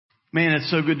Man,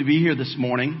 it's so good to be here this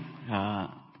morning.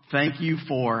 Thank you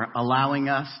for allowing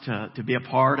us to be a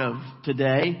part of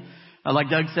today. Like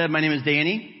Doug said, my name is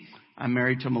Danny. I'm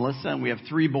married to Melissa, and we have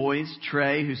three boys: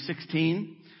 Trey, who's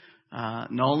 16,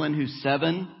 Nolan, who's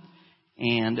 7,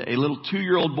 and a little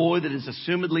 2-year-old boy that is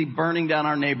assumedly burning down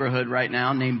our neighborhood right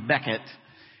now named Beckett.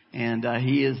 And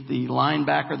he is the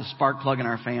linebacker, the spark plug in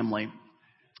our family.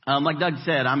 Like Doug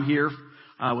said, I'm here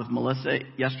with Melissa.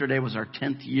 Yesterday was our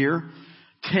 10th year.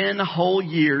 10 whole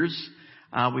years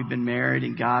we've been married,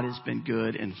 and God has been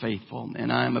good and faithful.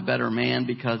 And I am a better man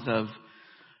because of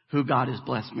who God has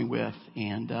blessed me with.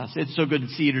 And so it's so good to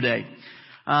see you today.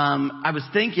 I was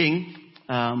thinking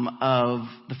of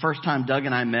the first time Doug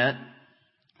and I met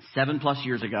 7+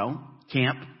 years ago,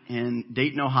 camp in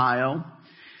Dayton, Ohio.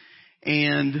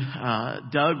 And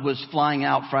Doug was flying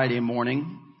out Friday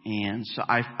morning, and so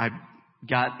I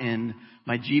got in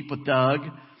my Jeep with Doug.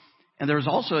 And there was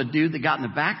also a dude that got in the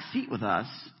back seat with us.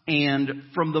 And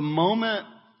from the moment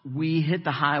we hit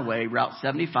the highway, Route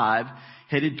 75,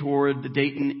 headed toward the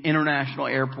Dayton International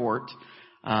Airport,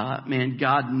 man,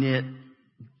 God knit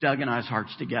Doug and I's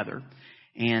hearts together.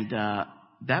 And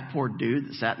that poor dude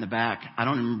that sat in the back, I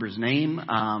don't remember his name.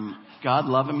 God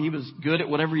love him. He was good at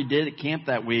whatever he did at camp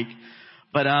that week.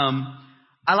 But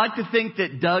I like to think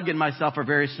that Doug and myself are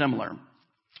very similar.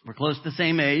 We're close to the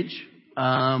same age.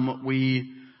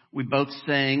 We both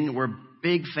sing. We're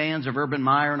big fans of Urban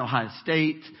Meyer and Ohio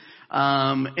State.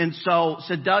 And so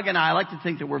Doug and I like to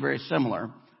think that we're very similar.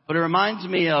 But it reminds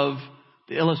me of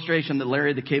the illustration that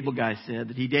Larry the Cable Guy said,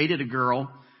 that he dated a girl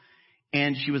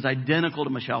and she was identical to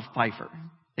Michelle Pfeiffer,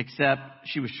 except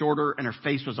she was shorter and her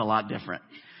face was a lot different.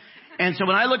 And so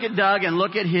when I look at Doug and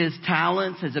look at his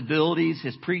talents, his abilities,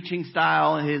 his preaching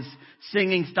style, his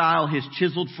singing style, his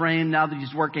chiseled frame now that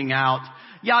he's working out,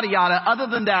 yada, yada. Other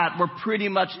than that, we're pretty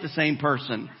much the same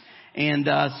person. And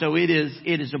so it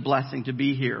is a blessing to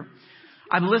be here.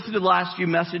 I've listened to the last few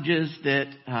messages that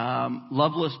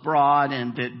Loveless brought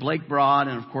and that Blake brought,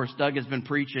 and of course Doug has been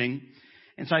preaching.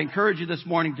 And so I encourage you this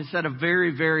morning to set a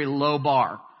very, very low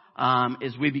bar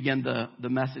as we begin the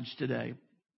message today.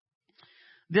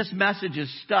 This message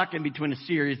is stuck in between a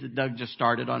series that Doug just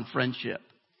started on friendship.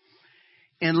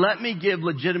 And let me give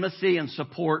legitimacy and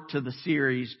support to the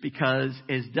series, because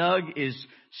as Doug is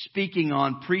speaking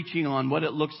on, preaching on what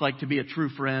it looks like to be a true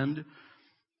friend,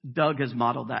 Doug has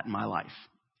modeled that in my life.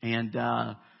 And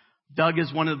Doug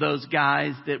is one of those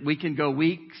guys that we can go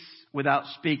weeks without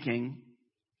speaking,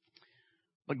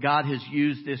 but God has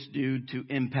used this dude to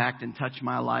impact and touch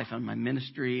my life and my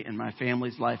ministry and my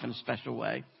family's life in a special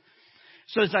way.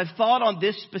 So as I've thought on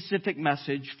this specific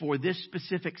message for this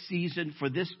specific season, for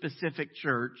this specific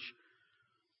church,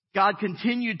 God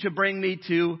continued to bring me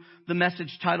to the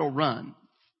message title, Run.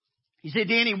 You say,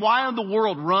 Danny, why in the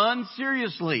world run?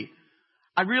 Seriously.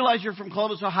 I realize you're from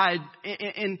Columbus, Ohio.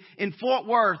 In Fort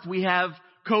Worth, we have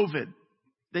COVID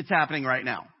that's happening right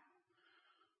now.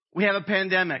 We have a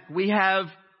pandemic. We have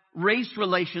race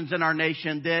relations in our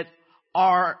nation that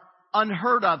are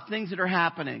unheard of, things that are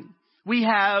happening. We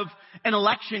have an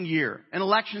election year, an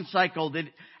election cycle that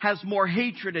has more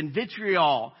hatred and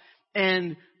vitriol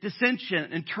and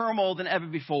dissension and turmoil than ever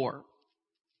before.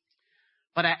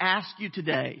 But I ask you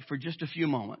today for just a few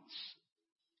moments,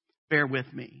 bear with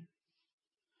me.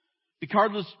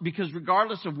 Because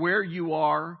regardless of where you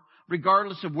are,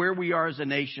 regardless of where we are as a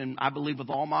nation, I believe with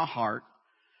all my heart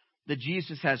that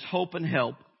Jesus has hope and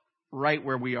help right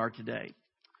where we are today.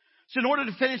 So in order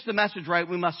to finish the message right,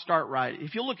 we must start right.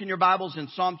 If you look in your Bibles in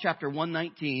Psalm chapter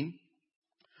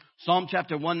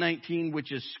 119,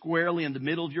 which is squarely in the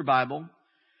middle of your Bible,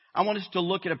 I want us to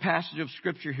look at a passage of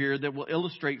Scripture here that will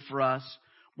illustrate for us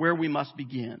where we must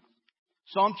begin.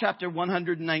 Psalm chapter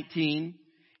 119,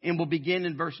 and we'll begin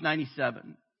in verse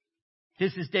 97.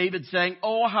 This is David saying,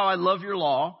 "Oh, how I love your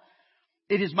law.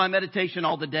 It is my meditation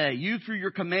all the day. You, through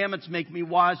your commandments, make me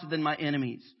wiser than my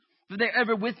enemies. For they're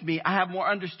ever with me. I have more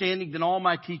understanding than all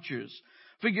my teachers.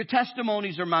 For your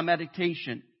testimonies are my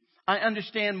meditation. I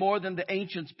understand more than the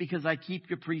ancients because I keep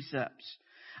your precepts.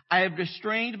 I have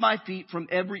restrained my feet from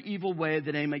every evil way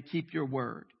that I may keep your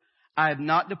word. I have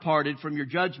not departed from your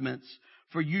judgments,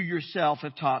 for you yourself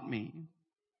have taught me.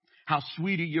 How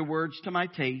sweet are your words to my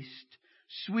taste,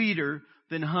 sweeter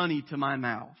than honey to my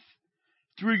mouth.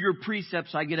 Through your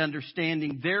precepts I get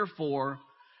understanding. Therefore,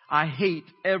 I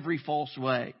hate every false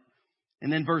way."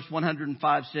 And then verse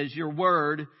 105 says, "Your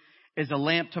word is a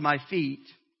lamp to my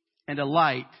feet and a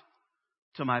light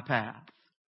to my path."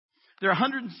 There are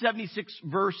 176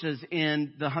 verses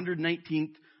in the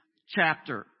 119th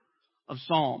chapter of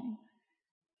Psalm.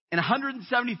 And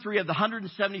 173 of the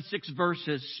 176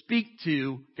 verses speak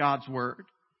to God's word.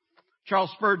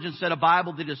 Charles Spurgeon said a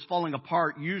Bible that is falling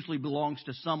apart usually belongs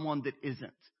to someone that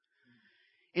isn't.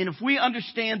 And if we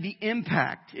understand the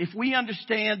impact, if we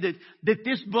understand that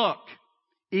this book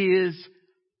is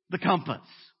the compass,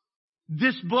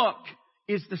 this book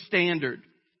is the standard,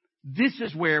 this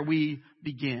is where we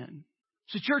begin.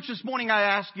 So church, this morning I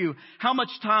ask you, how much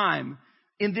time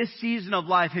in this season of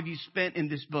life have you spent in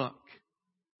this book?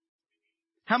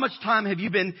 How much time have you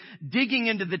been digging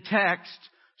into the text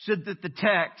so that the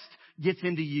text gets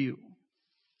into you?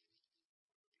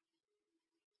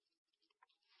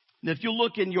 Now, if you'll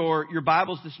look in your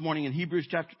Bibles this morning in Hebrews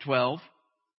chapter 12,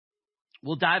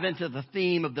 we'll dive into the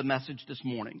theme of the message this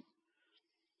morning.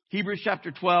 Hebrews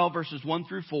chapter 12, verses 1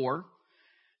 through 4.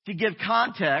 To give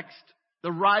context,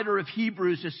 the writer of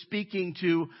Hebrews is speaking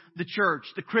to the church,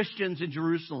 the Christians in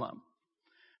Jerusalem.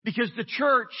 Because the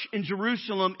church in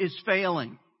Jerusalem is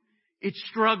failing. It's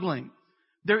struggling.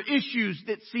 There are issues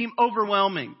that seem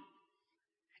overwhelming.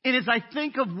 And as I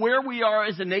think of where we are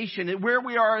as a nation and where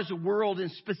we are as a world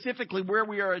and specifically where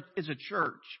we are as a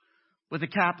church with a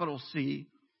capital C,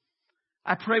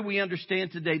 I pray we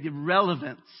understand today the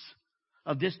relevance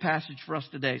of this passage for us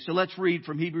today. So let's read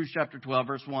from Hebrews chapter 12,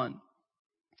 verse 1.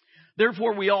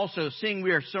 Therefore we also, seeing we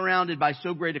are surrounded by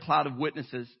so great a cloud of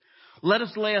witnesses, let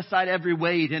us lay aside every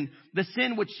weight and the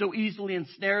sin which so easily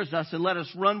ensnares us, and let us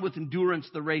run with endurance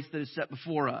the race that is set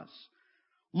before us,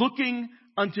 looking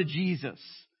unto Jesus,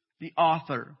 the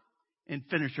author and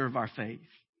finisher of our faith,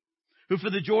 who for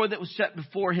the joy that was set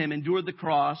before him endured the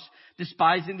cross,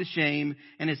 despising the shame,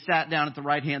 and has sat down at the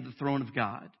right hand of the throne of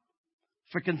God.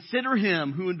 For consider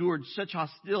him who endured such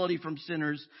hostility from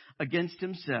sinners against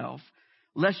himself,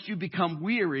 lest you become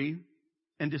weary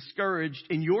and discouraged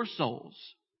in your souls.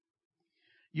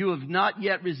 You have not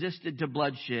yet resisted to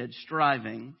bloodshed,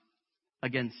 striving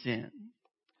against sin.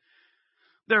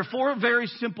 There are four very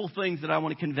simple things that I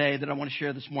want to convey, that I want to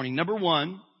share this morning. Number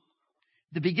one,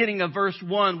 the beginning of verse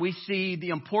 1, we see the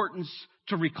importance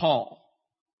to recall.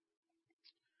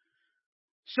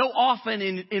 So often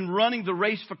in running the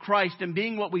race for Christ and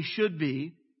being what we should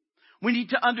be, we need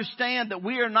to understand that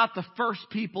we are not the first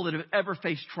people that have ever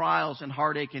faced trials and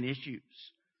heartache and issues.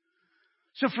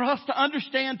 So for us to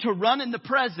understand to run in the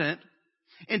present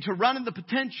and to run in the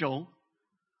potential,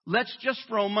 let's just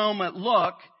for a moment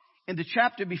look in the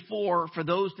chapter before for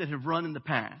those that have run in the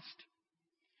past.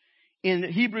 In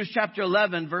Hebrews chapter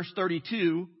 11, verse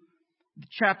 32,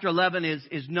 chapter 11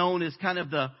 is known as kind of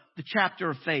the chapter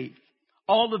of faith.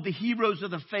 All of the heroes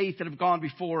of the faith that have gone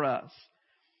before us.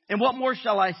 And what more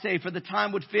shall I say? For the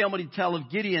time would fail me to tell of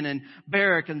Gideon and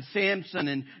Barak and Samson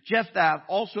and Jephthah,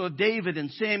 also of David and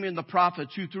Samuel and the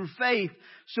prophets, who through faith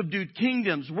subdued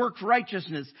kingdoms, worked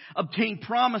righteousness, obtained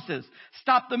promises,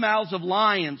 stopped the mouths of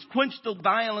lions, quenched the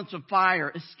violence of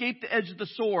fire, escaped the edge of the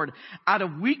sword, out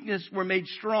of weakness were made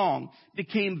strong,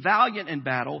 became valiant in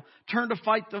battle, turned to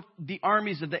fight the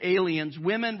armies of the aliens.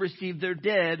 Women received their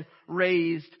dead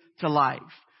raised to life.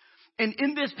 And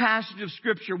in this passage of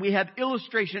Scripture, we have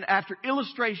illustration after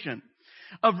illustration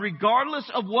of, regardless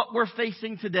of what we're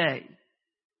facing today,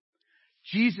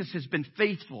 Jesus has been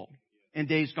faithful in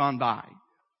days gone by.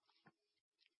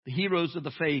 The heroes of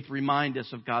the faith remind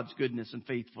us of God's goodness and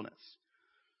faithfulness.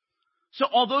 So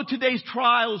although today's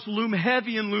trials loom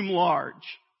heavy and loom large,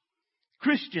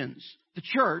 Christians, the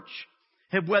church,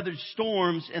 have weathered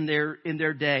storms in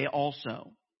their day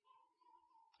also.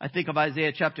 I think of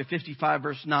Isaiah chapter 55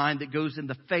 verse 9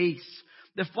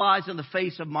 that flies in the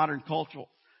face of modern culture.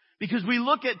 Because we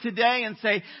look at today and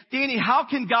say, Danny, how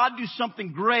can God do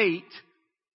something great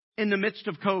in the midst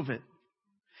of COVID?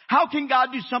 How can God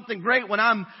do something great when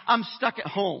I'm stuck at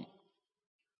home?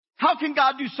 How can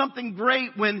God do something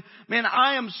great when,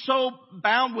 I am so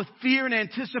bound with fear and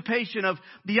anticipation of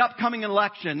the upcoming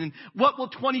election? And what will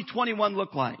 2021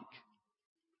 look like?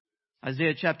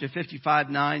 Isaiah chapter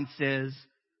 55:9 says,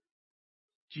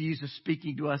 Jesus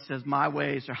speaking to us says, my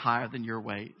ways are higher than your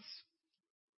ways.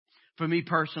 For me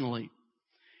personally,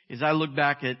 as I look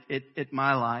back at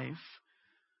my life,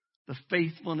 the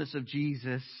faithfulness of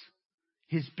Jesus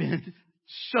has been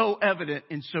so evident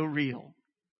and so real.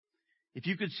 If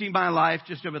you could see my life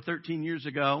just over 13 years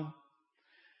ago,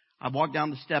 I walked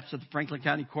down the steps of the Franklin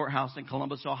County Courthouse in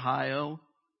Columbus, Ohio,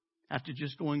 after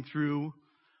just going through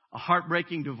a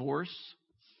heartbreaking divorce.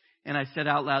 And I said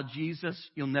out loud, Jesus,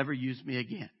 you'll never use me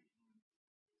again.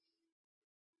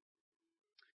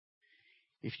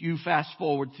 If you fast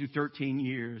forward through 13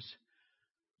 years,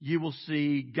 you will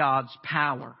see God's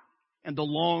power and the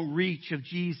long reach of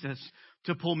Jesus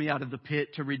to pull me out of the pit,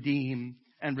 to redeem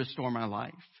and restore my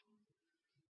life.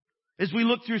 As we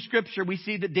look through Scripture, we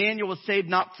see that Daniel was saved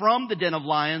not from the den of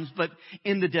lions, but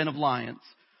in the den of lions.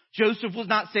 Joseph was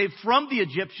not saved from the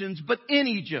Egyptians, but in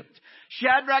Egypt.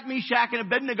 Shadrach, Meshach, and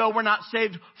Abednego were not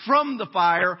saved from the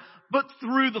fire, but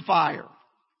through the fire.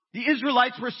 The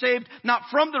Israelites were saved not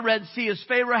from the Red Sea as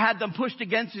Pharaoh had them pushed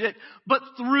against it, but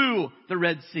through the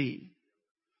Red Sea.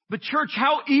 But church,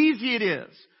 how easy it is,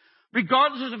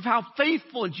 regardless of how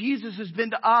faithful Jesus has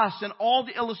been to us and all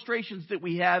the illustrations that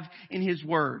we have in His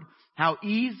Word, how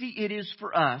easy it is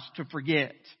for us to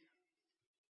forget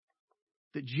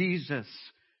that Jesus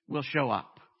will show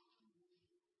up.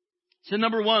 So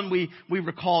number one, we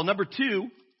recall. Number two,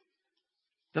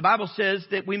 the Bible says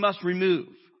that we must remove.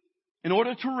 In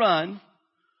order to run,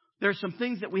 there are some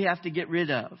things that we have to get rid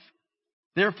of.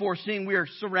 Therefore, seeing we are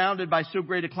surrounded by so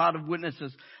great a cloud of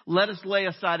witnesses, let us lay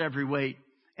aside every weight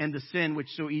and the sin which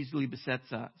so easily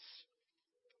besets us.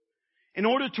 In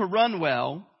order to run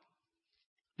well,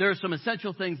 there are some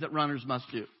essential things that runners must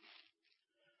do.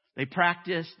 They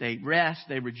practice, they rest,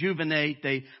 they rejuvenate,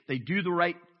 they do the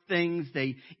right things,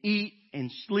 they eat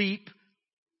and sleep,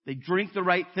 they drink the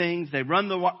right things, they run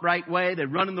the right way, they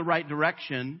run in the right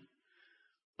direction.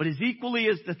 But as equally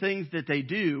as the things that they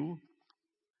do,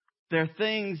 there are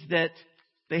things that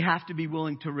they have to be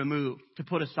willing to remove, to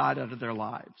put aside out of their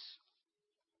lives.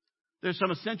 There's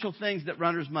some essential things that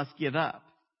runners must give up.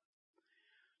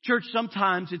 Church,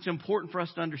 sometimes it's important for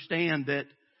us to understand that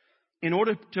in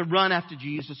order to run after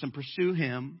Jesus and pursue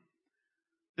Him,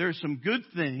 there are some good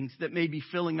things that may be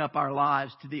filling up our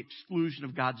lives to the exclusion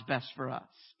of God's best for us.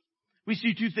 We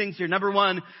see two things here. Number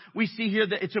one, we see here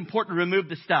that it's important to remove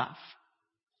the stuff.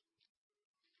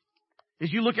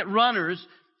 As you look at runners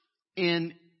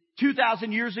in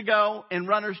 2,000 years ago and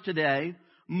runners today,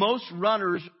 most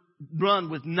runners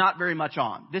run with not very much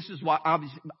on. This is why,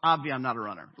 obviously, I'm not a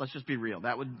runner. Let's just be real.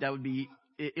 That would be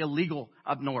illegal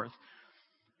up north.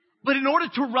 But in order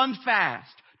to run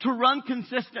fast, to run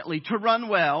consistently, to run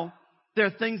well, there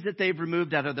are things that they've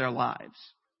removed out of their lives.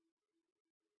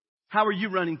 How are you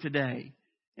running today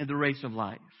in the race of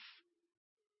life?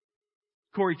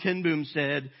 Corrie ten Boom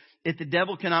said, if the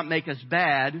devil cannot make us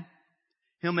bad,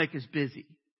 he'll make us busy.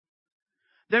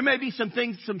 There may be some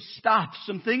things,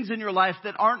 some things in your life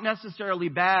that aren't necessarily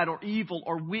bad or evil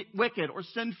or wicked or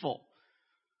sinful,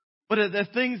 but are the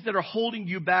things that are holding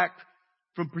you back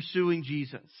from pursuing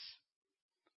Jesus.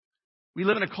 We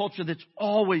live in a culture that's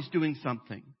always doing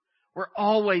something. We're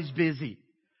always busy.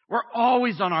 We're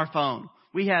always on our phone.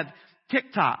 We have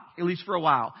TikTok, at least for a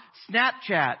while,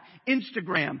 Snapchat,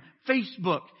 Instagram,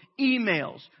 Facebook,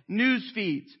 emails, news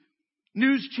feeds,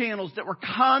 news channels that we're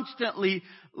constantly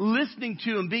listening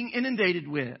to and being inundated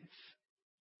with.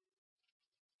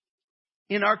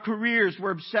 In our careers,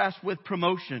 we're obsessed with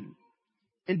promotion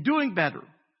and doing better.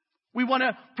 We want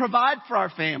to provide for our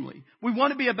family. We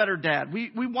want to be a better dad.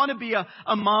 We want to be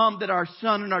a mom that our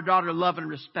son and our daughter love and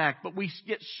respect. But we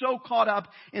get so caught up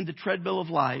in the treadmill of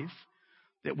life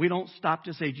that we don't stop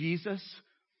to say, Jesus,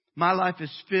 my life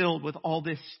is filled with all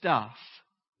this stuff.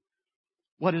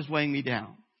 What is weighing me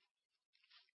down?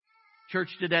 Church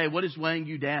today, what is weighing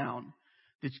you down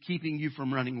that's keeping you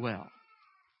from running well?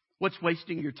 What's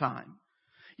wasting your time?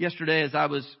 Yesterday, as I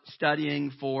was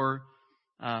studying for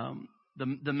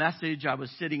the message, I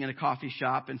was sitting in a coffee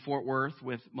shop in Fort Worth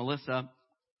with Melissa.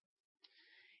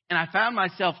 And I found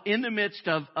myself in the midst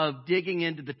of digging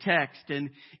into the text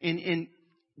and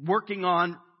working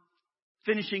on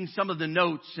finishing some of the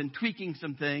notes and tweaking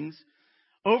some things.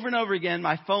 Over and over again,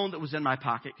 my phone that was in my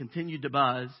pocket continued to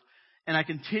buzz. And I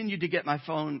continued to get my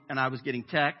phone, and I was getting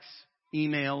texts,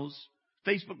 emails,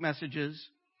 Facebook messages,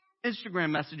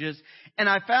 Instagram messages. And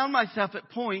I found myself at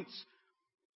points,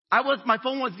 my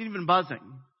phone wasn't even buzzing.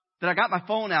 That I got my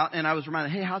phone out and I was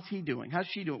reminded, hey, how's he doing? How's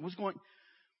she doing? What's going on?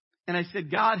 And I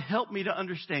said, God, help me to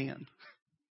understand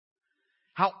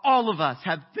how all of us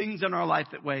have things in our life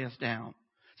that weigh us down.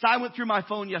 So I went through my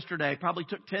phone yesterday, probably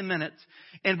took 10 minutes,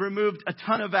 and removed a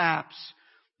ton of apps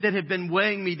that had been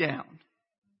weighing me down.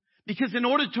 Because in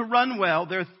order to run well,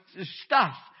 there's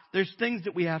stuff. There's things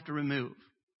that we have to remove.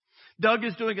 Doug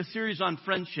is doing a series on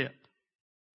friendship.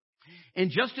 And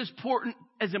just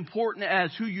as important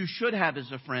as who you should have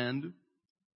as a friend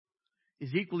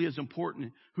is equally as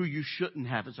important who you shouldn't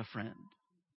have as a friend.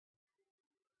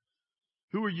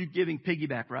 Who are you giving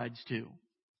piggyback rides to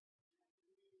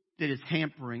that is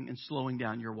hampering and slowing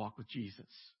down your walk with Jesus,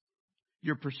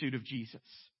 your pursuit of Jesus?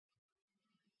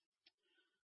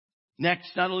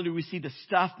 Next, not only do we see the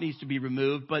stuff needs to be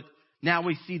removed, but now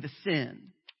we see the sin.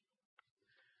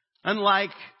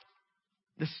 Unlike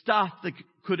the stuff that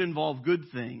could involve good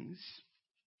things,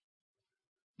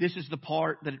 this is the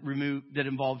part that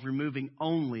involves removing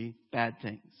only bad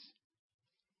things.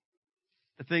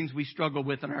 The things we struggle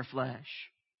with in our flesh.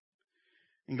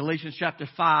 In Galatians chapter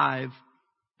 5,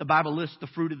 the Bible lists the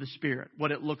fruit of the Spirit,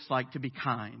 what it looks like to be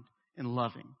kind and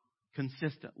loving,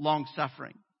 consistent,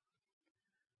 long-suffering.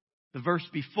 The verse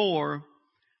before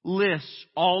lists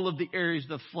all of the areas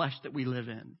of the flesh that we live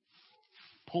in.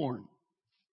 Porn,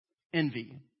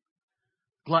 envy,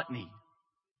 gluttony,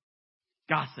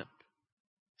 gossip,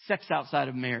 sex outside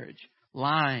of marriage,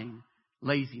 lying,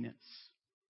 laziness.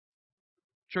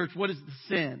 Church, what is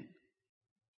the sin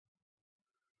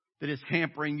that is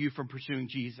hampering you from pursuing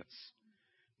Jesus?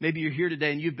 Maybe you're here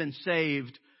today and you've been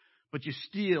saved, but you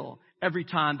steal every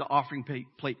time the offering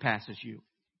plate passes you.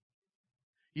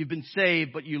 You've been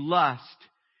saved, but you lust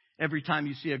every time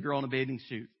you see a girl in a bathing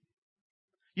suit.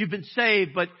 You've been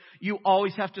saved, but you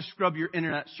always have to scrub your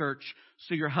internet search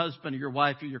so your husband or your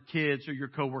wife or your kids or your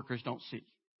coworkers don't see.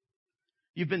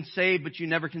 You've been saved, but you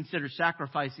never consider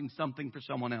sacrificing something for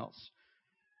someone else.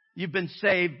 You've been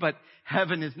saved, but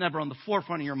heaven is never on the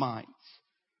forefront of your minds.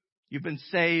 You've been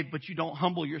saved, but you don't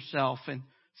humble yourself and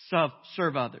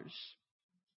serve others.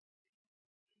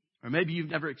 Or maybe you've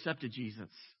never accepted Jesus.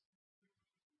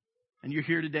 And you're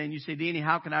here today and you say, Danny,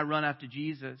 how can I run after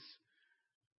Jesus?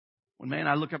 When, man,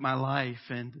 I look at my life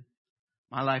and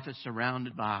my life is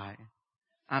surrounded by,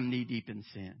 I'm knee deep in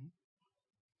sin.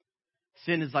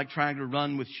 Sin is like trying to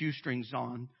run with shoestrings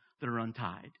on that are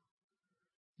untied.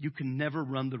 You can never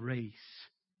run the race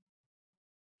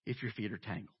if your feet are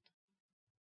tangled.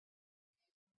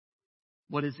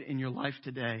 What is it in your life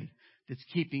today that's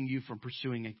keeping you from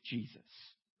pursuing Jesus?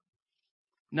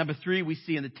 Number 3, we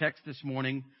see in the text this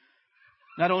morning,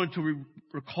 not only to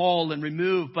recall and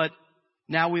remove, but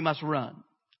now we must run.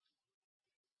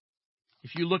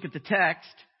 If you look at the text,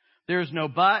 there's no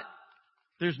but,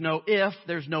 there's no if,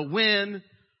 there's no when,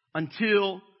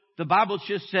 until the Bible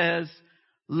just says,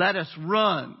 let us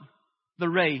run the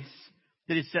race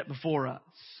that is set before us.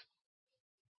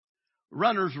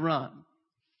 Runners run.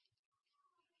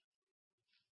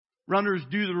 Runners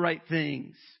do the right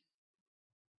things.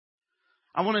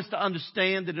 I want us to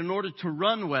understand that in order to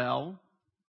run well,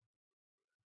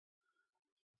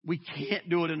 we can't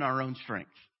do it in our own strength.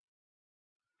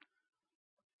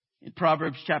 In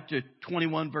Proverbs chapter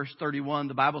 21, verse 31,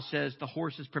 the Bible says, the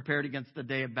horse is prepared against the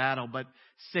day of battle, but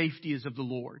safety is of the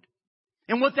Lord.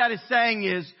 And what that is saying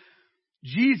is,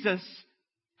 Jesus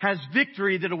has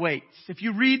victory that awaits. If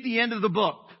you read the end of the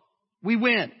book, we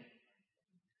win.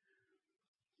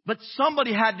 But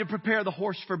somebody had to prepare the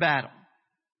horse for battle.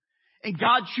 And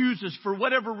God chooses, for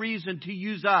whatever reason, to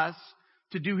use us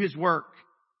to do His work.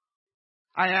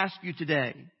 I ask you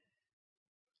today,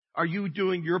 are you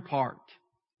doing your part?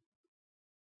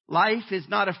 Life is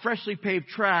not a freshly paved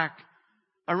track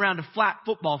around a flat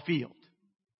football field.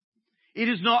 It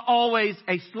is not always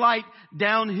a slight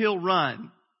downhill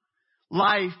run.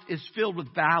 Life is filled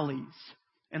with valleys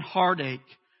and heartache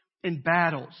and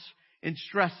battles and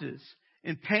stresses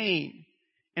and pain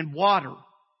and water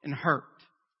and hurt.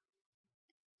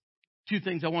 2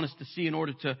 things I want us to see in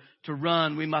order to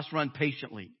run. We must run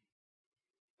patiently.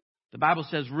 The Bible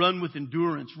says run with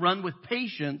endurance. Run with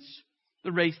patience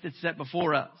the race that's set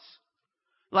before us.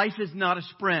 Life is not a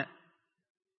sprint.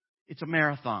 It's a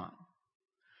marathon.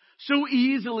 So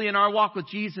easily in our walk with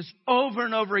Jesus, over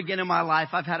and over again in my life,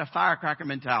 I've had a firecracker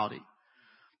mentality.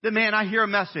 That, man, I hear a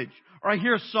message or I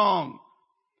hear a song.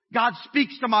 God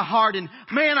speaks to my heart and,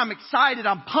 man, I'm excited.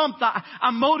 I'm pumped.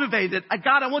 I'm motivated.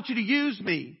 God, I want you to use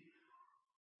me.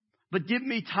 But give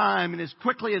me time, and as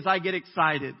quickly as I get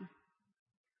excited,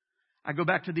 I go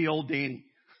back to the old Danny.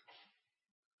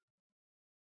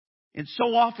 And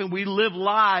so often we live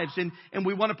lives and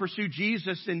we want to pursue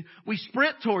Jesus and we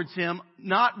sprint towards Him,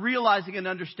 not realizing and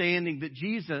understanding that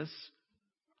Jesus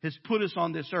has put us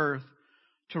on this earth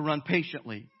to run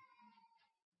patiently.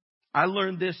 I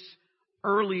learned this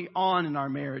early on in our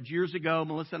marriage. Years ago,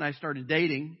 Melissa and I started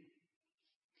dating.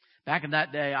 Back in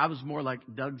that day, I was more like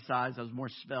Doug's size. I was more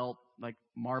svelte, like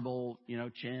marble,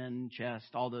 chin, chest,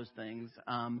 all those things.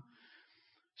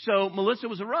 So Melissa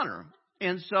was a runner.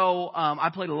 And so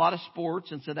I played a lot of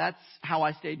sports, and so that's how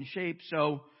I stayed in shape.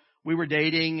 So we were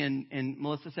dating, and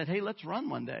Melissa said, hey, let's run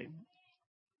one day.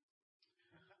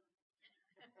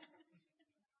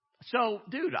 So,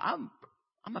 dude, I'm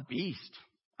a beast.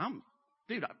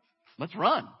 Let's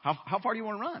run. How far do you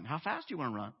want to run? How fast do you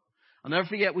want to run? I'll never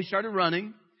forget, we started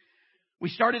running. We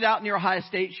started out near Ohio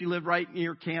State. She lived right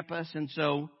near campus, and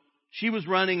so she was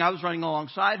running. I was running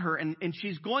alongside her, and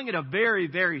she's going at a very,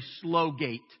 very slow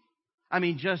gait. I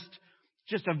mean,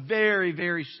 just a very,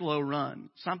 very slow run.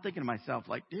 So I'm thinking to myself,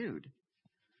 like, dude,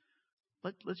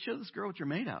 let's show this girl what you're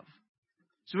made of.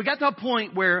 So we got to a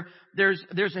point where there's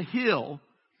a hill,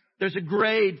 there's a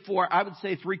grade for, I would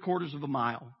say, 3/4 of a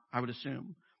mile. I would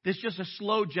assume. This is just a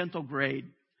slow, gentle grade.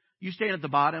 You stand at the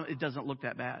bottom, it doesn't look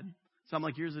that bad. So I'm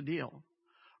like, here's the deal.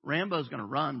 Rambo's going to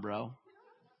run, bro.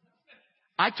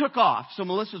 I took off. So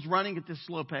Melissa's running at this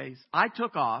slow pace. I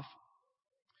took off,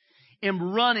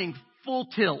 am running full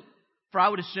tilt for, I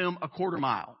would assume, a quarter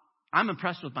mile. I'm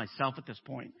impressed with myself at this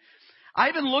point. I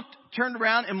even turned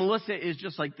around, and Melissa is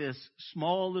just like this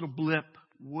small little blip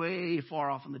way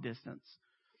far off in the distance.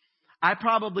 I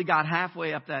probably got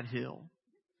halfway up that hill.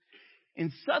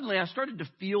 And suddenly I started to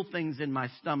feel things in my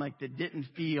stomach that didn't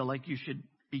feel like you should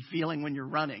be feeling when you're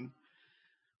running.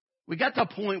 We got to a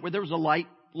point where there was a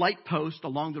light post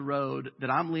along the road that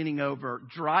I'm leaning over,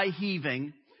 dry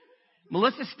heaving.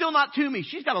 Melissa's still not to me.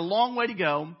 She's got a long way to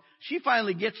go. She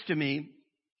finally gets to me.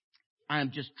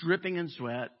 I'm just dripping in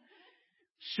sweat.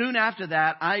 Soon after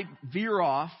that, I veer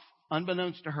off,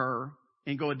 unbeknownst to her,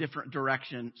 and go a different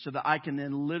direction so that I can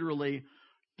then literally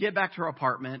get back to her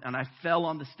apartment. And I fell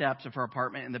on the steps of her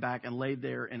apartment in the back and laid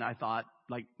there, and I thought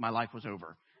like my life was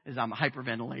over as I'm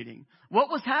hyperventilating. What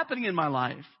was happening in my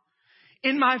life?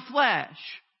 In my flesh,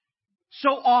 so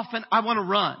often I want to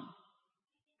run.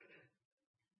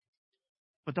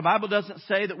 But the Bible doesn't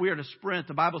say that we are to sprint.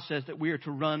 The Bible says that we are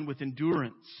to run with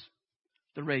endurance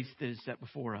the race that is set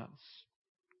before us.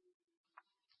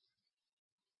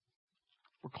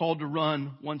 We're called to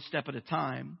run one step at a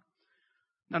time,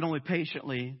 not only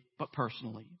patiently, but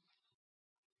personally.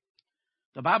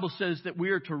 The Bible says that we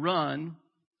are to run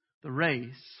the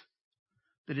race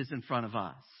that is in front of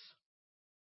us.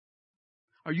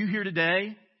 Are you here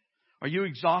today? Are you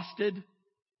exhausted?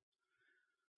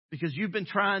 Because you've been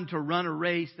trying to run a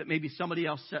race that maybe somebody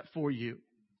else set for you.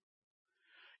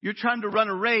 You're trying to run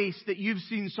a race that you've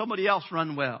seen somebody else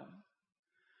run well.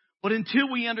 But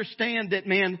until we understand that,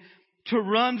 man, to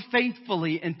run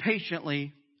faithfully and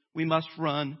patiently, we must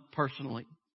run personally.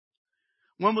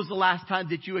 When was the last time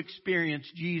that you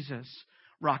experienced Jesus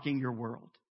rocking your world?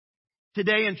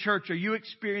 Today in church, are you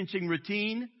experiencing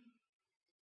routine?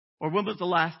 Or when was the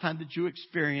last time that you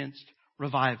experienced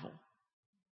revival?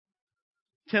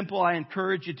 Temple, I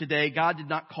encourage you today, God did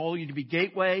not call you to be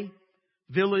Gateway,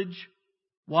 Village,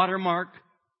 Watermark.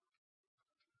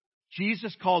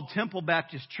 Jesus called Temple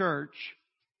Baptist Church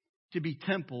to be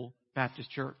Temple Baptist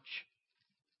Church.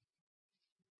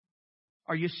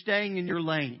 Are you staying in your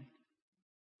lane?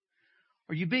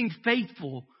 Are you being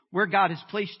faithful where God has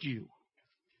placed you?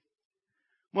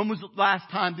 When was the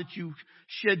last time that you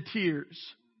shed tears?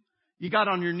 You got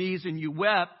on your knees and you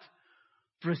wept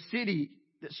for a city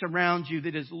that surrounds you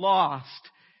that is lost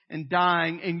and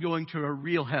dying and going to a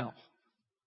real hell.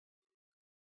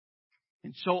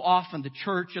 And so often the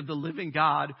church of the living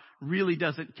God really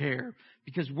doesn't care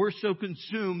because we're so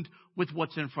consumed with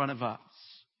what's in front of us.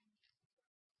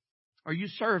 Are you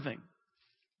serving?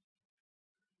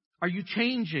 Are you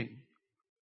changing?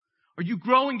 Are you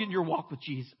growing in your walk with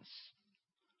Jesus?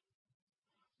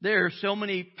 There are so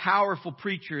many powerful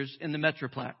preachers in the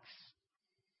Metroplex.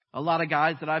 A lot of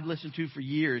guys that I've listened to for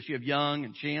years. You have Young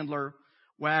and Chandler,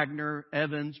 Wagner,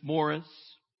 Evans, Morris.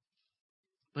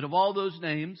 But of all those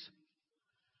names,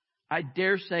 I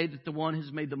dare say that the one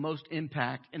who's made the most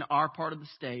impact in our part of the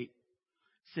state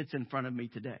sits in front of me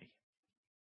today.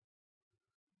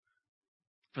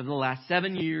 For the last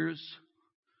 7 years,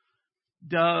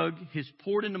 Doug has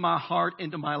poured into my heart,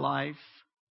 into my life,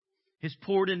 has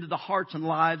poured into the hearts and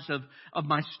lives of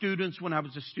my students when I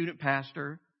was a student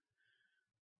pastor.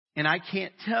 And I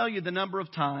can't tell you the number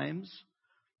of times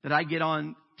that I get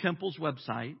on Temple's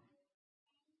website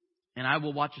and I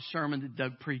will watch a sermon that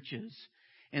Doug preaches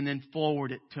and then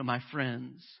forward it to my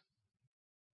friends.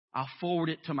 I'll forward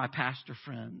it to my pastor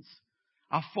friends.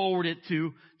 I'll forward it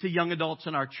to young adults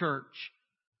in our church.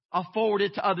 I'll forward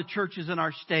it to other churches in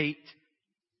our state.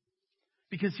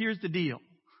 Because here's the deal.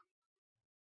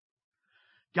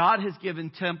 God has given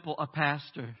Temple a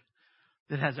pastor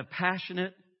that has a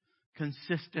passionate,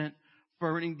 consistent,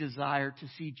 burning desire to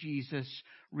see Jesus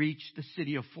reach the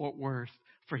city of Fort Worth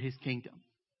for His kingdom.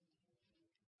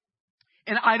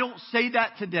 And I don't say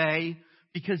that today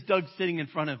because Doug's sitting in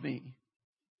front of me.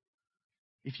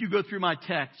 If you go through my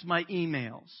texts, my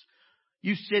emails,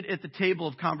 you sit at the table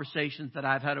of conversations that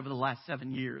I've had over the last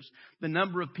 7 years. The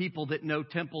number of people that know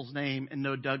Temple's name and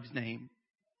know Doug's name.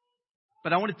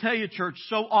 But I want to tell you, church,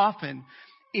 so often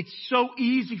it's so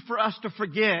easy for us to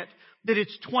forget that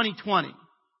it's 2020.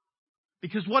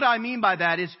 Because what I mean by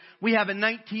that is we have a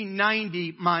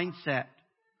 1990 mindset.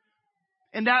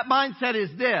 And that mindset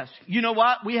is this. You know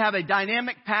what? We have a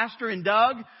dynamic pastor in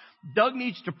Doug. Doug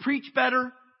needs to preach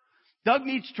better. Doug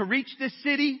needs to reach this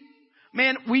city.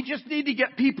 Man, we just need to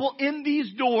get people in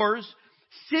these doors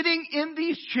sitting in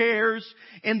these chairs,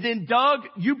 and then Doug,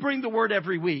 you bring the word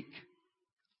every week.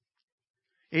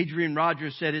 Adrian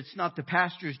Rogers said it's not the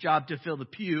pastor's job to fill the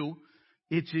pew.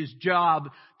 It's his job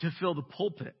to fill the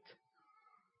pulpit.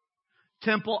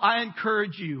 Temple, I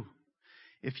encourage you.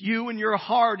 If you in your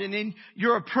heart and in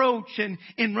your approach and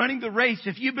in running the race,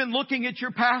 if you've been looking at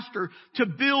your pastor to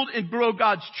build and grow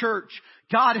God's church,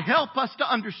 God help us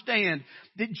to understand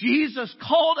that Jesus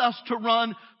called us to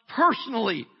run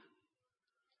personally.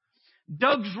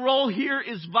 Doug's role here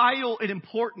is vital and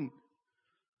important.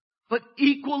 But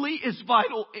equally as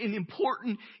vital and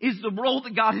important is the role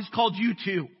that God has called you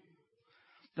to.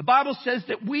 The Bible says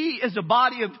that we as a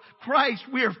body of Christ,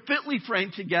 we are fitly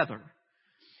framed together.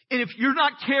 And if you're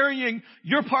not carrying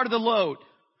your part of the load,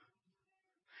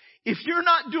 if you're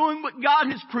not doing what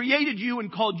God has created you and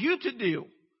called you to do,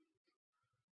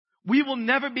 we will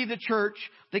never be the church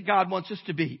that God wants us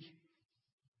to be.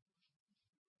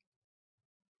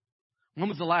 When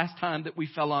was the last time that we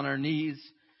fell on our knees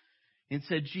and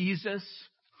said, Jesus,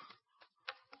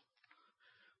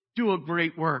 do a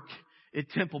great work at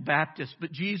Temple Baptist.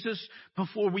 But Jesus,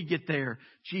 before we get there,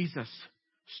 Jesus,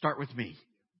 start with me.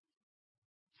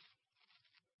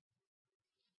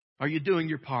 Are you doing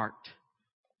your part?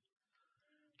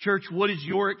 Church, what is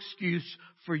your excuse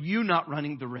for you not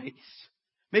running the race?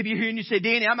 Maybe you're here and you say,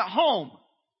 Danny, I'm at home.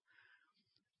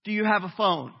 Do you have a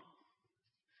phone?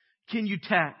 Can you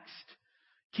text?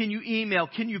 Can you email?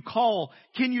 Can you call?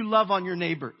 Can you love on your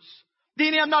neighbors?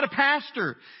 Danny, I'm not a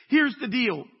pastor. Here's the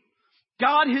deal.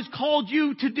 God has called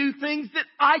you to do things that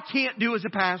I can't do as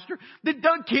a pastor, that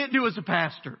Doug can't do as a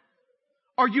pastor.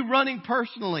 Are you running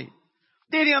personally?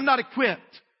 Danny, I'm not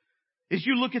equipped. As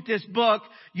you look at this book,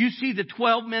 you see the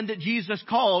 12 men that Jesus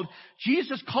called.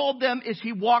 Jesus called them as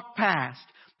he walked past.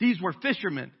 These were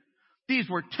fishermen. These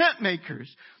were tent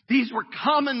makers. These were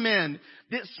common men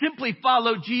that simply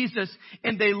followed Jesus,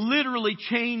 and they literally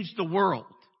changed the world.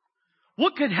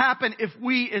 What could happen if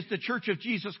we as the Church of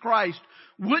Jesus Christ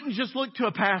wouldn't just look to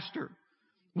a pastor,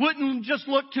 wouldn't just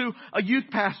look to a youth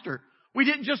pastor. We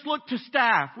didn't just look to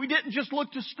staff. We didn't just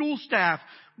look to school staff,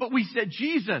 but we said,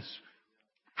 Jesus,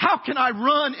 how can I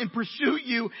run and pursue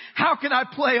you? How can I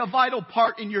play a vital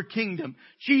part in your kingdom?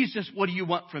 Jesus, what do you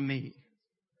want from me?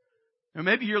 Or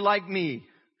maybe you're like me.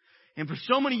 And for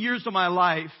so many years of my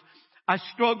life, I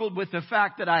struggled with the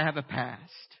fact that I have a past.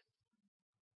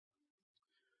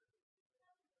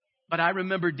 But I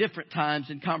remember different times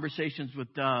in conversations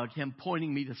with Doug, him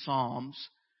pointing me to Psalms,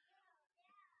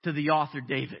 to the author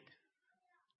David.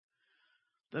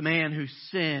 The man who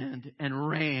sinned and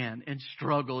ran and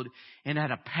struggled and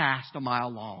had a past a mile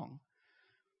long.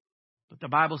 But the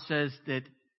Bible says that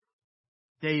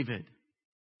David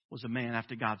was a man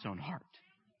after God's own heart.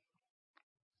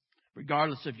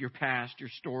 Regardless of your past, your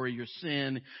story, your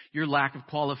sin, your lack of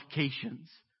qualifications.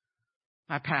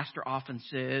 My pastor often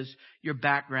says your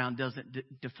background doesn't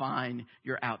define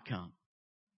your outcome.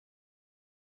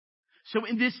 So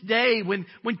in this day when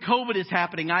COVID is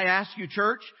happening, I ask you,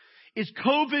 church, is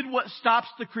COVID what stops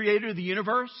the creator of the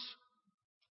universe?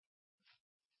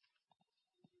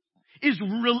 Is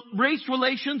race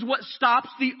relations what stops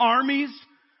the armies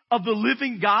of the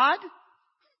living God?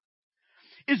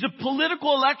 Is a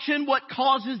political election what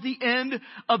causes the end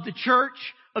of the church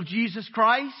of Jesus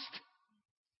Christ?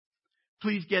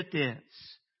 Please get this.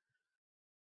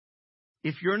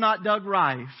 If you're not Doug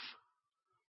Rife,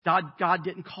 God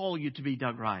didn't call you to be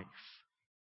Doug Rife.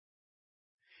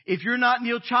 If you're not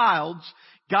Neil Childs,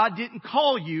 God didn't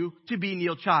call you to be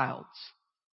Neil Childs.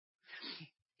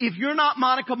 If you're not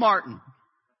Monica Martin,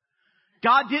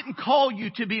 God didn't call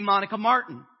you to be Monica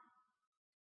Martin.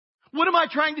 What am I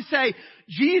trying to say?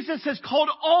 Jesus has called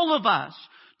all of us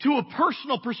to a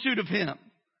personal pursuit of Him.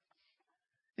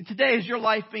 And today, is your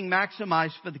life being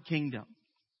maximized for the kingdom?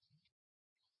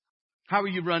 How are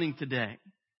you running today?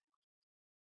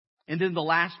 And then the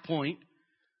last point,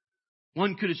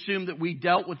 one could assume that we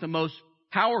dealt with the most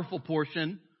powerful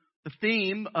portion, the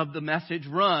theme of the message,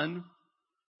 run.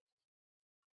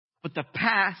 But the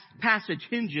passage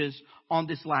hinges on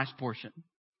this last portion.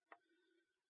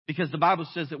 Because the Bible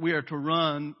says that we are to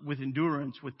run with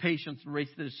endurance, with patience, the race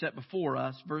that is set before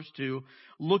us. Verse 2,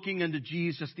 looking unto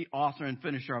Jesus, the author and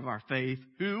finisher of our faith,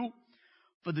 who,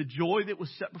 for the joy that was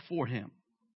set before Him,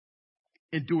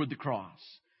 endured the cross,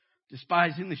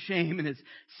 despising the shame, and has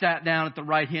sat down at the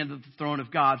right hand of the throne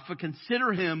of God. For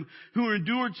consider Him who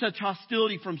endured such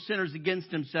hostility from sinners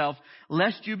against Himself,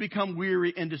 lest you become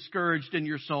weary and discouraged in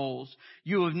your souls.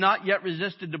 You have not yet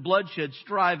resisted to bloodshed,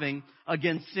 striving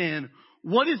against sin.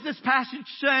 What is this passage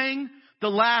saying? The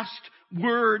last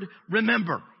word,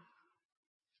 remember.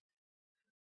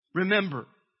 Remember.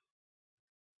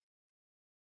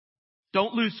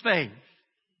 Don't lose faith.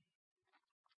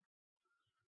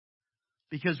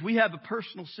 Because we have a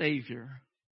personal Savior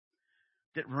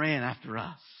that ran after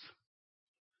us,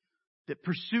 that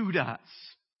pursued us,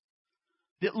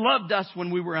 that loved us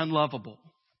when we were unlovable.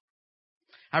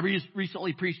 I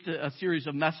recently preached a series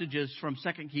of messages from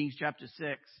 2 Kings chapter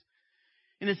 6.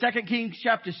 In the 2 Kings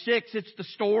chapter 6, it's the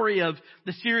story of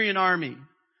the Syrian army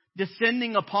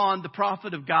descending upon the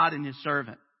prophet of God and his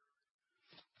servant.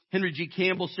 Henry G.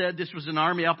 Campbell said this was an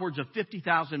army upwards of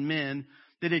 50,000 men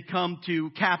that had come to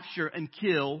capture and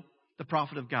kill the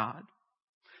prophet of God.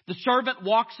 The servant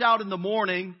walks out in the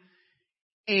morning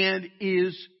and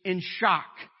is in shock,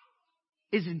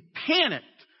 is in panic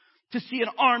to see an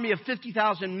army of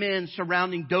 50,000 men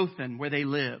surrounding Dothan, where they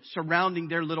live, surrounding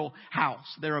their little house,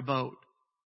 their abode.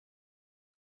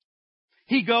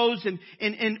 He goes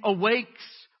and awakes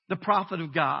the prophet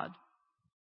of God.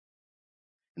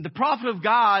 And the prophet of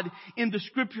God in the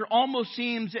scripture almost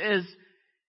seems as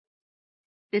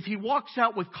if he walks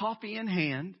out with coffee in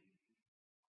hand,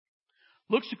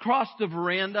 looks across the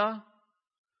veranda,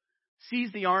 sees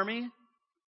the army,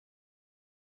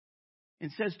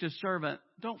 and says to his servant,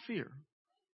 "Don't fear.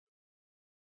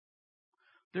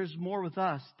 There's more with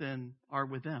us than are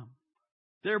with them.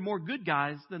 There are more good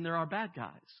guys than there are bad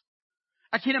guys."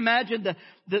 I can't imagine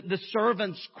the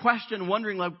servant's question,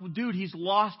 wondering like, dude, he's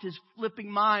lost his flipping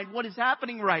mind. What is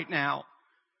happening right now?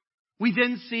 We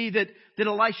then see that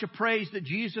Elisha prays that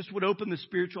Jesus would open the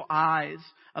spiritual eyes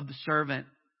of the servant.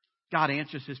 God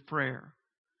answers his prayer.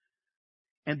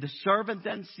 And the servant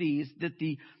then sees that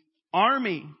the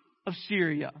army of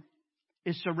Syria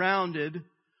is surrounded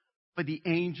by the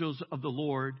angels of the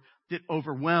Lord that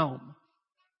overwhelm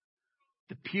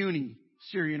the puny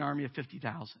Syrian army of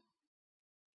 50,000.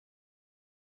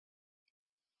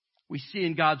 We see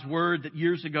in God's word that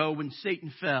years ago when Satan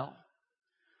fell,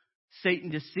 Satan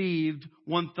deceived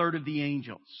 1/3 of the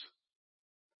angels.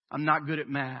 I'm not good at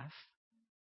math.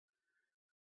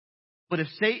 But if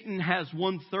Satan has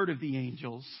 1/3 of the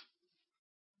angels,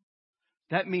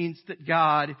 that means that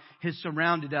God has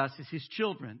surrounded us as his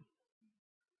children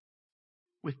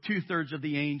with 2/3 of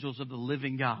the angels of the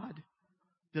living God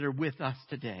that are with us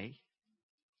today.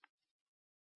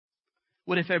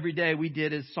 What if every day we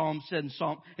did as Psalm said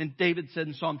and David said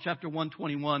in Psalm chapter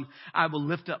 121, "I will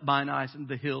lift up mine eyes into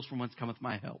the hills from whence cometh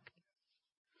my help."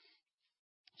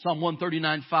 Psalm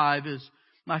 139:5 is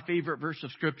my favorite verse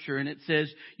of scripture, and it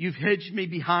says, "You've hedged me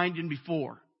behind and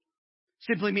before."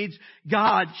 Simply means,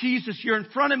 God, Jesus, you're in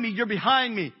front of me, you're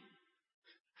behind me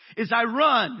as I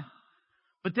run.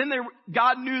 But then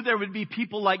God knew there would be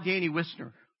people like Danny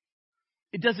Wisner.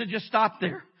 It doesn't just stop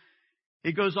there.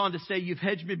 It goes on to say, "You've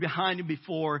hedged me behind and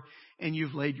before, and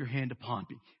you've laid your hand upon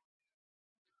me."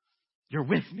 You're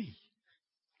with me.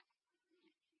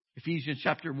 Ephesians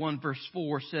chapter 1 verse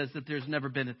 4 says that there's never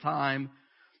been a time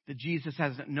that Jesus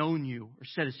hasn't known you or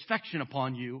set his affection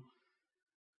upon you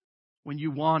when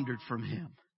you wandered from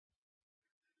him.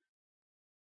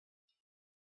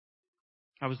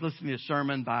 I was listening to a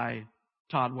sermon by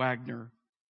Todd Wagner.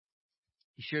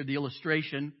 He shared the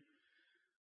illustration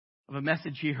of a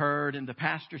message he heard, and the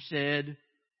pastor said,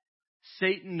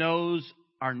 "Satan knows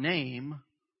our name,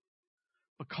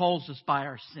 but calls us by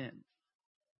our sin."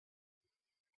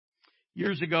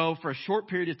 Years ago, for a short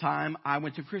period of time, I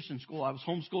went to Christian school. I was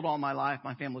homeschooled all my life.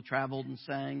 My family traveled and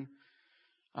sang.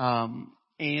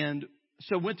 And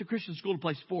so went to Christian school to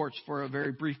play sports for a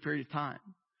very brief period of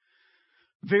time.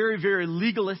 Very, very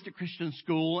legalistic Christian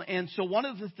school. And so one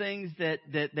of the things that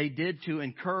they did to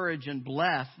encourage and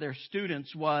bless their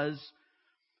students was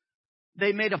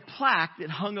they made a plaque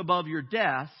that hung above your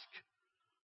desk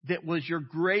that was your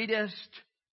greatest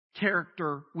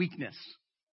character weakness.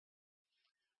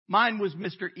 Mine was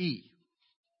Mr. E.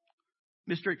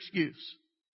 Mr. Excuse.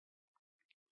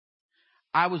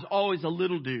 I was always a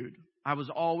little dude. I was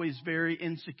always very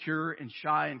insecure and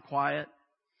shy and quiet.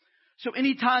 So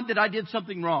anytime that I did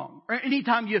something wrong, or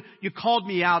anytime you called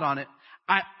me out on it,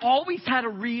 I always had a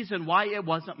reason why it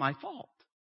wasn't my fault.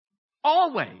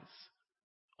 Always.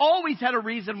 Always had a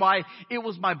reason why it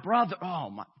was my brother.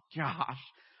 Oh my gosh.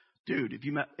 Dude, if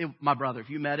you met my brother, if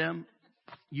you met him,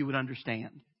 you would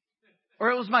understand.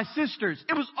 Or it was my sister's.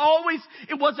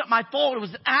 It wasn't my fault. It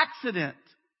was an accident.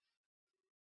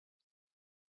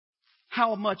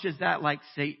 How much is that like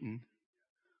Satan?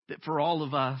 That for all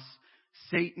of us,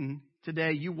 Satan,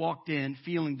 today you walked in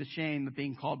feeling the shame of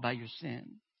being called by your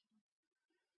sin.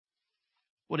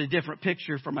 What a different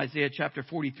picture from Isaiah chapter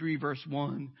 43 verse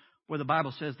 1, where the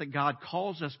Bible says that God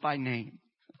calls us by name.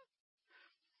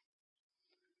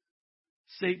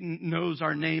 Satan knows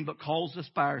our name but calls us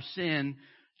by our sin.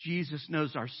 Jesus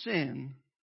knows our sin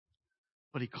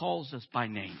but He calls us by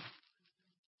name.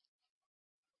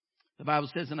 The Bible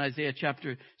says in Isaiah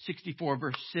chapter 64,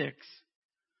 verse 6,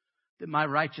 that my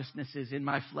righteousness is in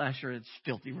my flesh or it's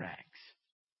filthy rags.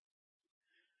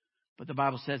 But the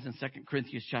Bible says in 2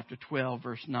 Corinthians chapter 12,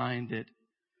 verse 9, that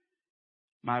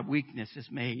my weakness is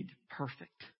made perfect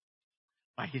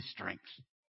by His strength.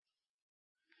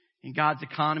 In God's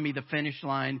economy, the finish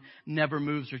line never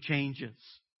moves or changes.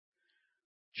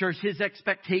 Church, His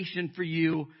expectation for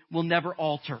you will never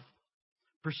alter.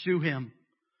 Pursue Him.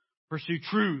 Pursue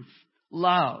truth,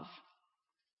 love.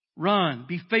 Run,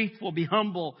 be faithful, be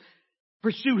humble.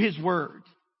 Pursue His word.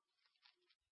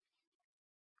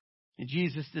 And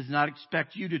Jesus does not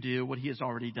expect you to do what He has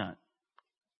already done.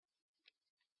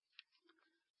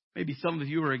 Maybe some of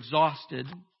you are exhausted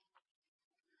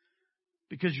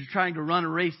because you're trying to run a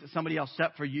race that somebody else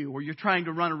set for you, or you're trying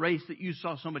to run a race that you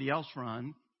saw somebody else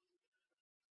run.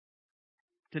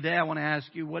 Today I want to ask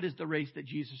you, what is the race that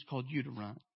Jesus called you to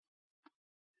run?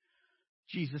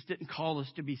 Jesus didn't call us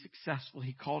to be successful.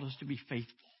 He called us to be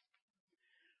faithful.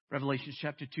 Revelation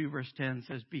chapter 2, verse 10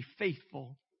 says, be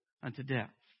faithful unto death.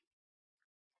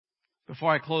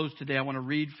 Before I close today, I want to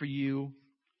read for you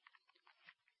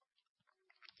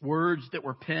words that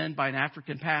were penned by an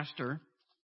African pastor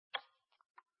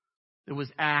that was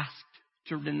asked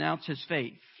to renounce his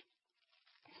faith.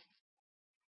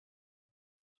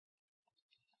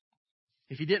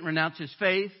 If he didn't renounce his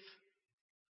faith,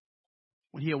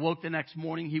 when he awoke the next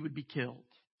morning, he would be killed.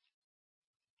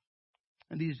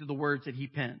 And these are the words that he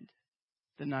penned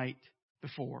the night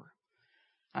before.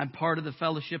 I'm part of the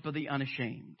fellowship of the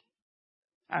unashamed.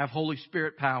 I have Holy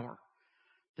Spirit power.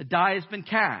 The die has been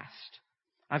cast.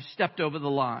 I've stepped over the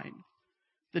line.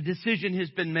 The decision has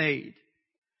been made.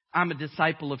 I'm a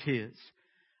disciple of His.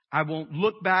 I won't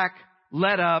look back,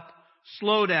 let up,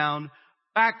 slow down,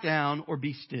 back down, or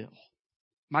be still.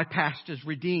 My past is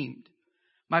redeemed.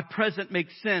 My present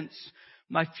makes sense.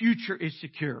 My future is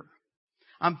secure.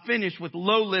 I'm finished with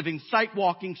low living, sight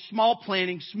walking, small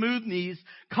planning, smooth knees,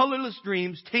 colorless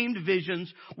dreams, tamed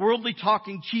visions, worldly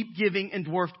talking, cheap giving, and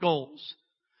dwarfed goals.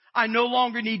 I no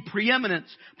longer need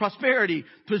preeminence, prosperity,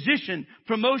 position,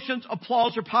 promotions,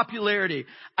 applause, or popularity.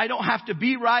 I don't have to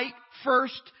be right,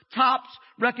 first, tops,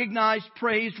 recognized,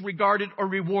 praised, regarded, or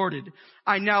rewarded.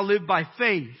 I now live by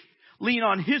faith, lean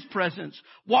on His presence,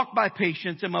 walk by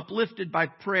patience, am uplifted by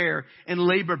prayer, and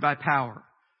labor by power.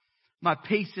 My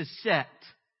pace is set.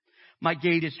 My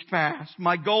gait is fast.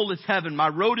 My goal is heaven. My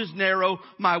road is narrow.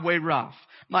 My way rough.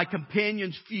 My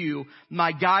companions few.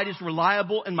 My guide is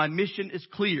reliable, and my mission is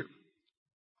clear.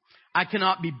 I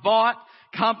cannot be bought,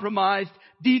 compromised,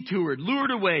 detoured, lured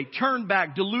away, turned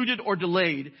back, deluded, or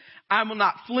delayed. I will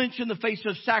not flinch in the face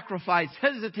of sacrifice,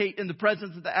 hesitate in the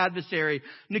presence of the adversary,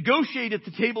 negotiate at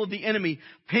the table of the enemy,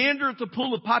 pander at the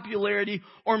pool of popularity,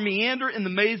 or meander in the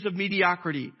maze of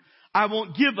mediocrity. I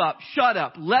won't give up, shut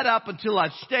up, let up until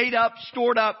I've stayed up,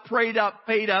 stored up, prayed up,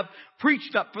 paid up,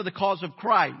 preached up for the cause of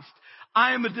Christ.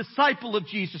 I am a disciple of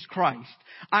Jesus Christ.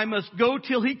 I must go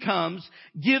till He comes,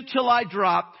 give till I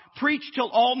drop, preach till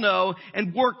all know,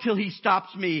 and work till He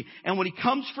stops me. And when He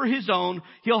comes for His own,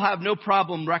 He'll have no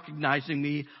problem recognizing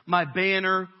me. My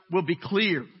banner will be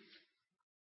clear.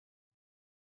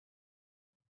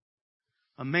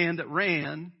 A man that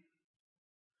ran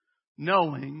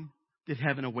knowing that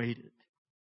heaven awaited.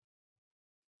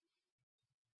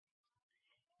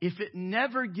 If it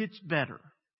never gets better,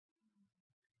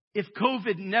 if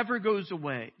COVID never goes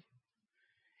away,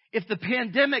 if the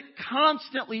pandemic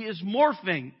constantly is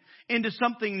morphing into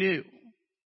something new,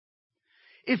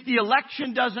 if the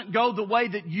election doesn't go the way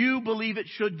that you believe it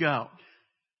should go,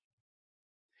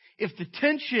 if the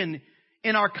tension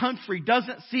in our country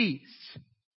doesn't cease,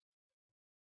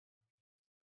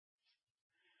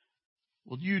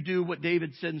 will you do what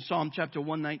David said in Psalm chapter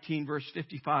 119, verse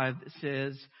 55, that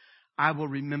says, I will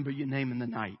remember your name in the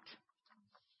night.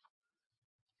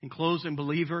 In closing,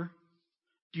 believer,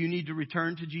 do you need to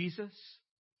return to Jesus?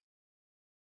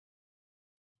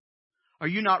 Are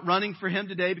you not running for Him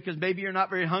today because maybe you're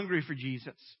not very hungry for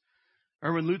Jesus?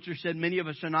 Erwin Lutzer said many of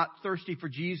us are not thirsty for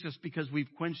Jesus because we've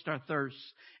quenched our thirst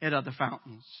at other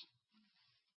fountains.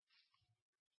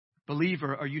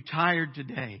 Believer, are you tired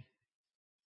today?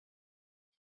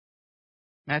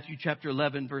 Matthew chapter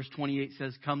 11, verse 28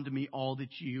 says, come to me all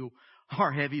that you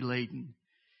are heavy laden,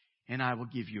 and I will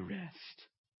give you rest.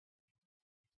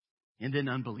 And then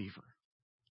unbeliever,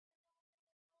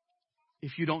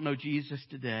 if you don't know Jesus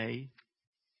today,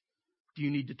 do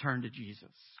you need to turn to Jesus?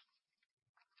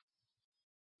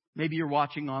 Maybe you're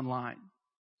watching online.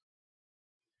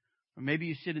 Or maybe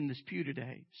you sit in this pew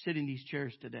today, sit in these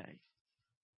chairs today.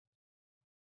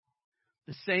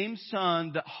 The same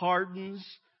sun that hardens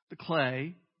the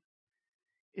clay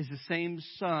is the same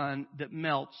sun that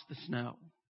melts the snow.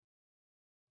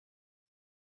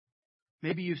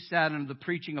 Maybe you've sat under the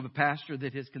preaching of a pastor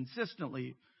that has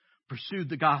consistently pursued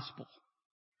the gospel.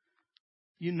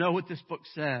 You know what this book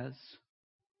says.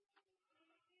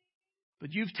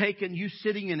 But you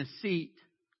sitting in a seat,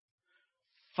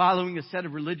 following a set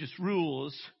of religious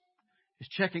rules, is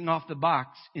checking off the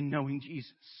box in knowing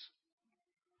Jesus.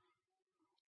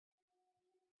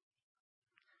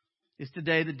 Is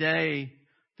today the day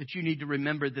that you need to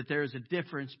remember that there is a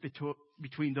difference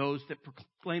between those that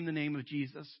proclaim the name of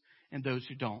Jesus and those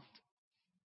who don't?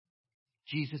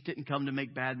 Jesus didn't come to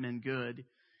make bad men good.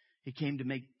 He came to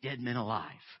make dead men alive.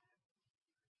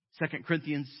 2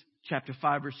 Corinthians chapter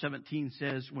 5 verse 17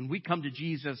 says, when we come to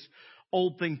Jesus,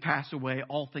 old things pass away,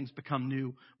 all things become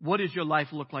new. What does your life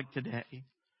look like today?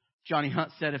 Johnny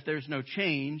Hunt said, if there's no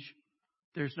change,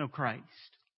 there's no Christ.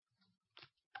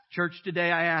 Church,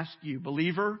 today I ask you,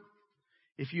 believer,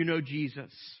 if you know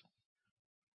Jesus,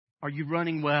 are you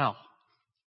running well?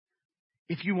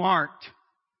 If you aren't,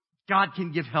 God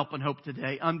can give help and hope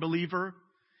today. Unbeliever,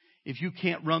 if you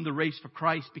can't run the race for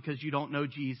Christ because you don't know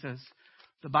Jesus,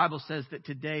 the Bible says that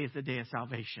today is the day of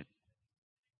salvation.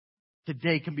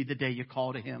 Today can be the day you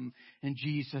call to Him, and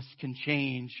Jesus can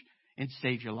change and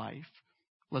save your life.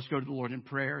 Let's go to the Lord in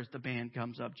prayer as the band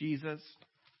comes up. Jesus,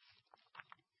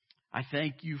 I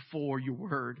thank you for your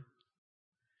word.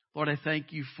 Lord, I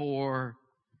thank you for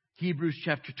Hebrews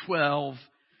chapter 12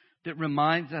 that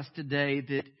reminds us today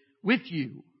that with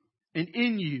you and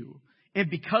in you and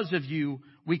because of you,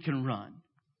 we can run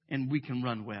and we can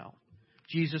run well.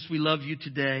 Jesus, we love you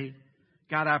today.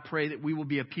 God, I pray that we will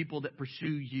be a people that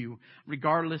pursue you,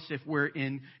 regardless if we're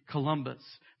in Columbus,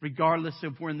 regardless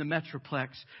if we're in the Metroplex,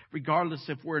 regardless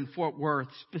if we're in Fort Worth,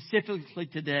 specifically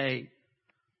today,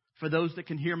 for those that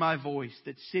can hear my voice,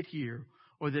 that sit here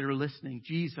or that are listening.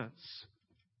 Jesus,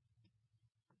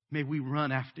 may we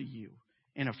run after you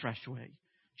in a fresh way.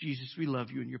 Jesus, we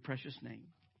love you in your precious name.